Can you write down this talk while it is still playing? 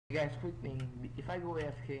Guys, quick thing. If I go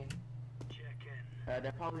AFK,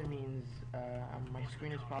 that probably means my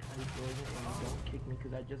screen is probably frozen and don't kick me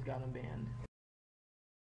because I just got banned.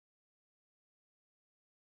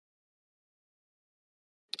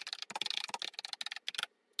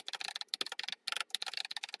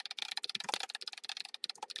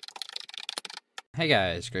 Hey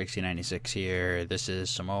guys, GregC96 here. This is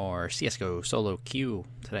some more CSGO solo queue.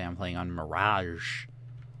 Today I'm playing on Mirage.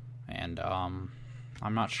 And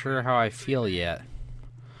I'm not sure how I feel yet.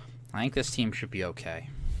 I think this team should be okay.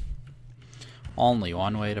 Only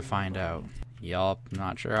one way to find out. Yup,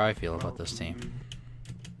 not sure how I feel about this team.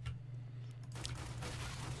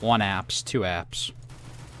 1 apps, 2 apps.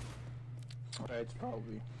 It's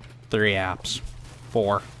probably 3 apps.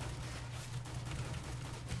 4.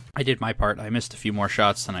 I did my part. I missed a few more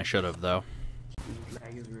shots than I should have, though.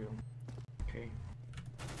 Lag is real. Okay.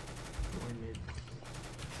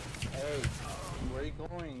 Hey, where are you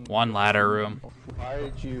going? 1 ladder room. Why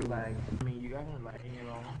did you Lag. I mean, you guys aren't lagging at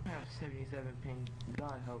all. I have 77 ping.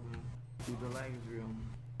 God help me. Dude, the lag is real.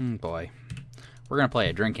 Boy. We're gonna play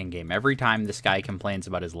a drinking game every time this guy complains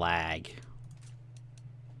about his lag.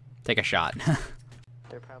 Take a shot.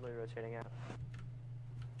 They're probably rotating out.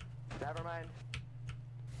 Never mind.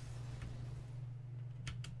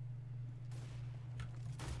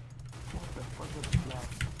 What the fuck is this lag?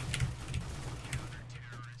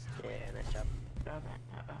 Yeah, nice job.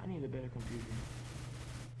 I need a better computer.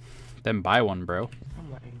 Then buy one, bro.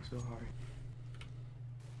 I'm lagging so hard.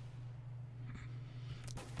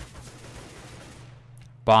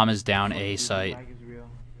 Bomb is down A Dude, the site. lag is real.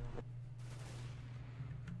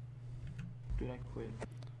 Dude, I quit.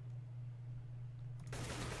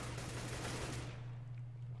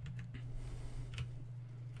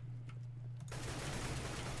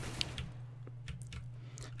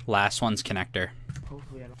 Last one's connector.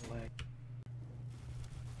 Hopefully I don't lag.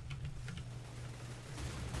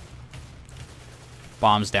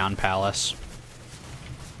 Bomb's down Palace.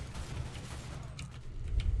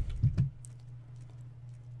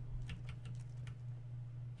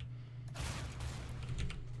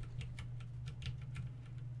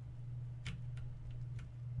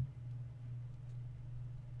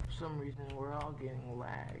 For some reason, we're all getting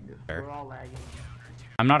lagged. Sure. We're all lagging.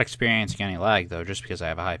 I'm not experiencing any lag, though, just because I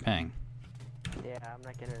have a high ping. Yeah, I'm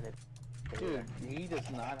not getting it. Dude, he does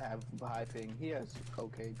not have high ping. He has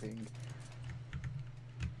okay ping.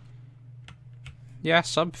 Yeah,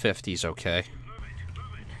 sub 50's okay.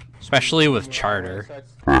 Especially with Charter.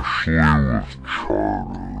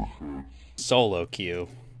 Solo queue.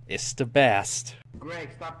 It's the best.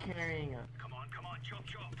 Greg, stop carrying us.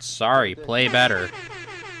 Sorry, play better.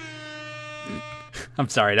 I'm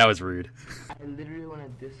sorry, that was rude. I literally want to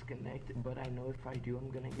disconnect, but I know if I do,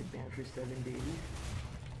 I'm gonna get banned for 7 days.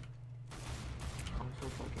 I'm so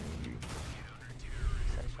fucking angry.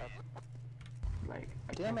 Like,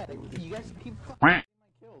 I Damn can't it, play with this you guys game. keep fucking my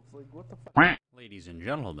kills. Like, what the fuck? Ladies and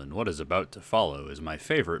gentlemen, what is about to follow is my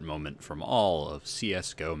favorite moment from all of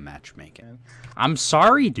CSGO matchmaking. I'm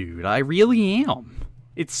sorry, dude. I really am.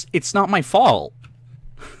 It's not my fault.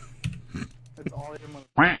 It's all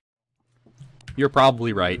him. You're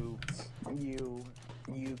probably right. You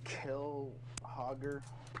kill Hogger.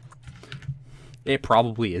 It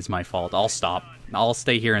probably is my fault. I'll stop. I'll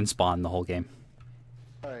stay here and spawn the whole game.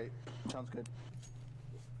 Alright, sounds good.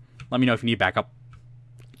 Let me know if you need backup.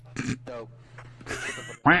 Dope.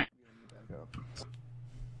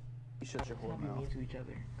 You shut your whore Don't be mouth. mean to each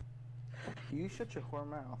other. You shut your whore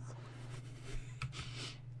mouth.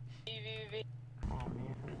 Oh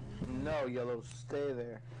man. No, Yellow, stay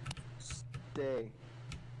there. Stay.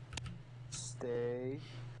 Stay.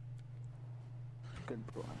 Good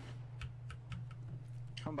boy.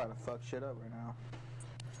 I'm about to fuck shit up right now.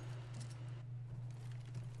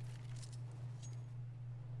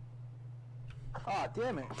 Aw,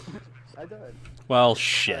 damn it. I died. Well,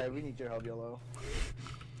 shit. Alright, we need your help, Yellow.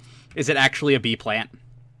 Is it actually a B plant?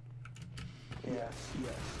 Yes,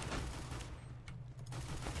 yes.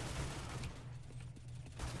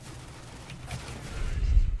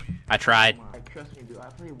 I tried. Like, trust me, dude. I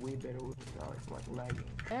play way better without like lagging.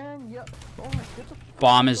 And yep. Oh, get the fuck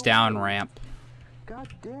Bomb is away. down ramp. God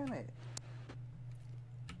damn it.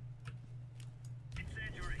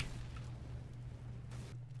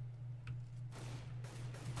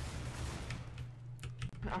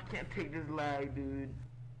 I can't take this lag, dude.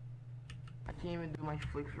 I can't even do my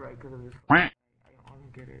flicks right because of this. I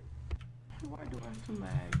don't get it. Why do I have to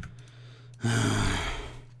lag?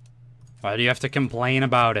 Why do you have to complain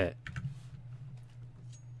about it?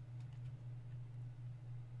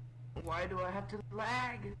 Why do I have to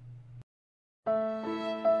lag?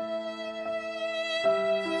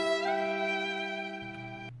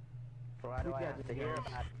 got to this, hear guys.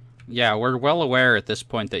 about. Yeah, we're well aware at this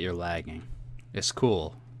point that you're lagging. It's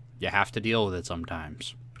cool. You have to deal with it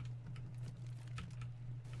sometimes.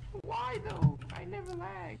 Why though? I never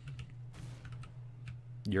lag.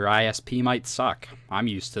 Your ISP might suck. I'm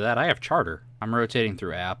used to that. I have Charter. I'm rotating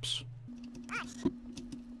through apps.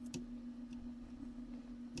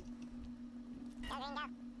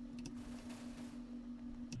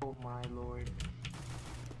 Oh my lord.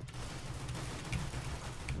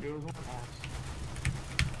 There was one ass.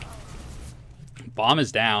 Bomb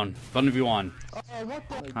is down. 1v1. Oh, what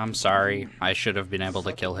the? I'm sorry. I should have been able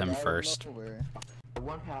to kill him Out of first. nowhere.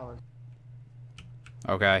 One palace.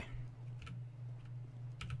 Okay.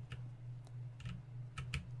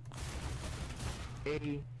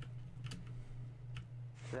 A.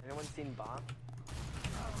 Has anyone seen Bomb?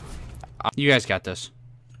 You guys got this.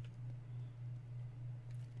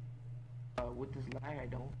 With this lag, I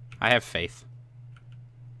don't. I have faith.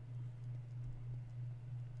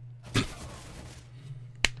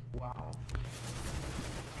 Wow.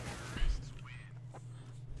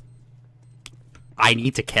 I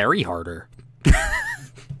need to carry harder.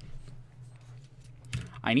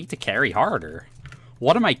 I need to carry harder.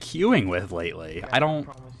 What am I queuing with lately? I don't.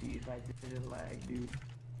 promise you if I didn't lag, dude.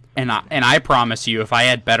 And I promise you, if I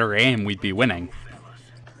had better aim, we'd be winning.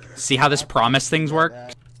 See how this promise things work?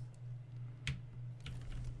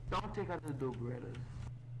 Don't take out the dope Berettas.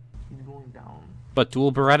 He's going down. But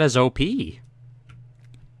dual Beretta's OP.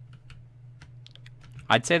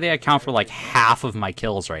 I'd say they account for like half of my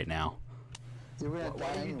kills right now. You're gonna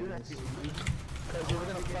Why die did you do that anyways. to me, dude? Because you're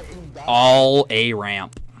gonna fucking die. All A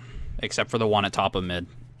ramp. Except for the one at top of mid.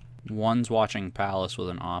 One's watching Palace with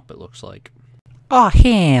an op, it looks like. Oh,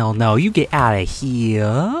 hell no. You get out of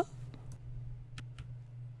here.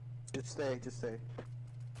 Just stay, just stay.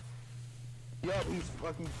 Yo, he's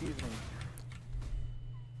fucking fusing.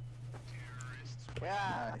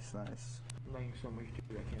 Yeah. Nice, nice. I'm lagging so much,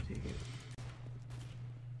 dude. I can't take it.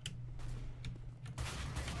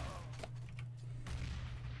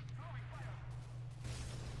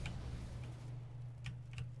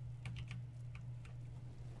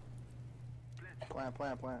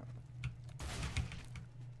 Plant.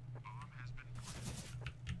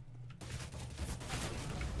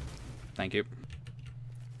 Thank you.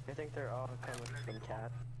 I think they're all kind of the same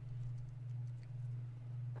cat.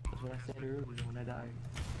 That's what I said earlier when I died.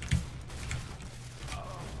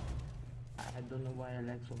 I don't know why I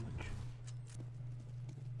lag so much.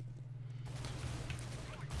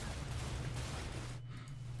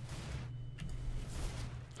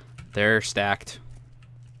 They're stacked.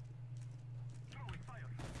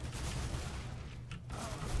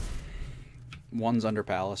 One's under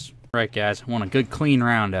Palace. Right, guys. I want a good clean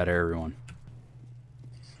round out of everyone.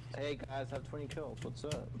 Hey guys, I have 20 kills. What's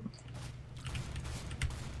up?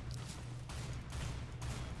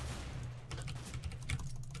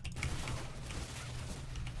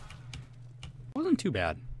 Wasn't too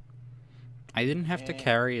bad. I didn't have to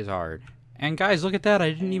carry as hard. And guys, look at that.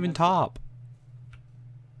 I didn't even top.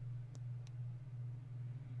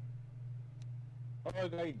 Oh,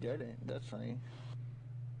 I didn't. That's funny.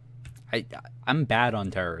 I'm bad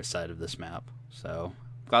on terrorist side of this map, so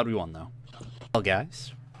glad we won though. Well,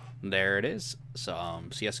 guys, there it is.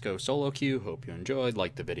 Some CS:GO solo queue. Hope you enjoyed.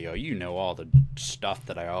 Like the video. You know all the stuff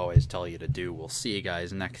that I always tell you to do. We'll see you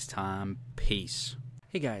guys next time. Peace.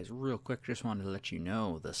 Hey guys, real quick, just wanted to let you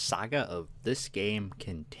know the saga of this game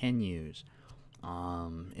continues.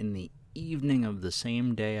 In the evening of the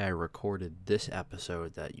same day I recorded this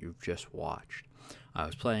episode that you've just watched, I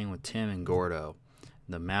was playing with Tim and Gordo.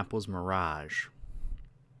 The map was Mirage,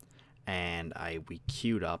 and we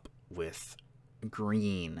queued up with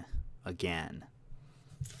Green again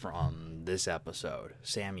from this episode,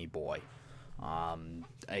 Sammy Boy,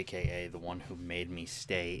 aka the one who made me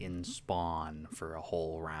stay in spawn for a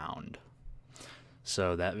whole round.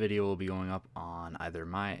 So that video will be going up on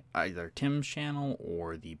either Tim's channel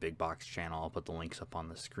or the Big Box channel. I'll put the links up on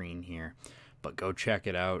the screen here. But go check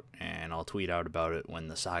it out, and I'll tweet out about it when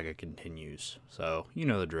the saga continues. So, you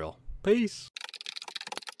know the drill. Peace!